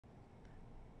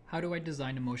How do I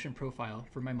design a motion profile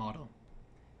for my model?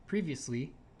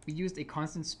 Previously, we used a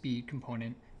constant speed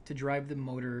component to drive the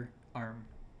motor arm.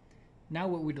 Now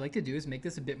what we'd like to do is make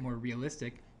this a bit more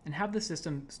realistic and have the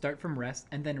system start from rest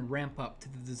and then ramp up to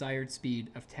the desired speed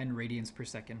of 10 radians per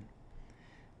second.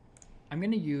 I'm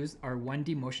going to use our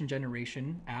 1D motion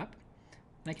generation app,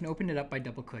 and I can open it up by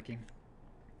double-clicking.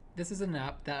 This is an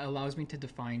app that allows me to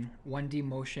define 1D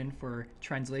motion for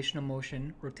translational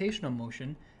motion, rotational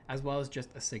motion, as well as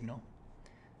just a signal.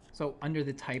 So under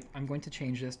the type, I'm going to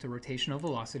change this to rotational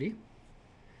velocity.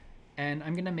 And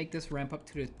I'm going to make this ramp up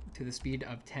to the speed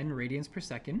of 10 radians per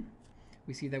second.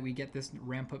 We see that we get this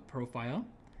ramp up profile.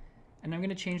 And I'm going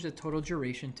to change the total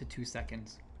duration to 2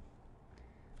 seconds.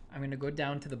 I'm going to go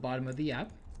down to the bottom of the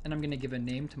app, and I'm going to give a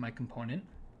name to my component.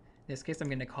 In this case, I'm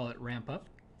going to call it ramp up.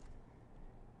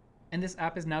 And this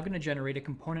app is now going to generate a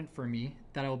component for me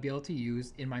that I will be able to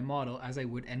use in my model as I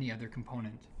would any other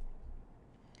component.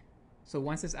 So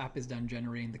once this app is done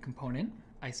generating the component,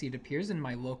 I see it appears in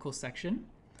my local section,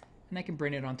 and I can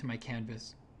bring it onto my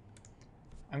canvas.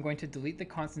 I'm going to delete the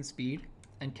constant speed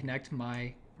and connect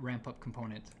my ramp up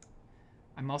component.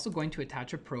 I'm also going to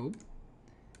attach a probe,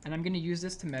 and I'm going to use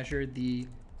this to measure the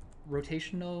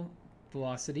rotational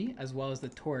velocity as well as the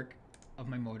torque of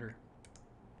my motor.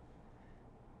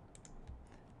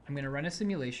 I'm going to run a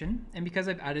simulation, and because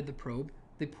I've added the probe,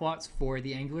 the plots for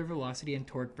the angular velocity and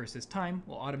torque versus time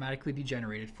will automatically be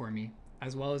generated for me,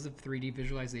 as well as a 3D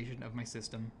visualization of my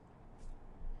system.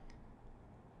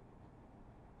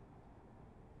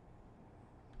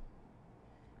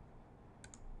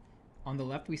 On the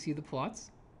left, we see the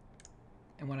plots,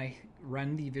 and when I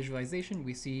run the visualization,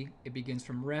 we see it begins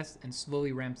from rest and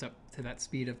slowly ramps up to that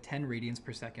speed of 10 radians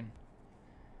per second.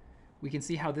 We can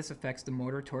see how this affects the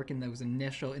motor torque in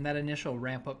that initial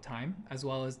ramp up time, as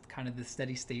well as kind of the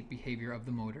steady state behavior of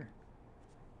the motor.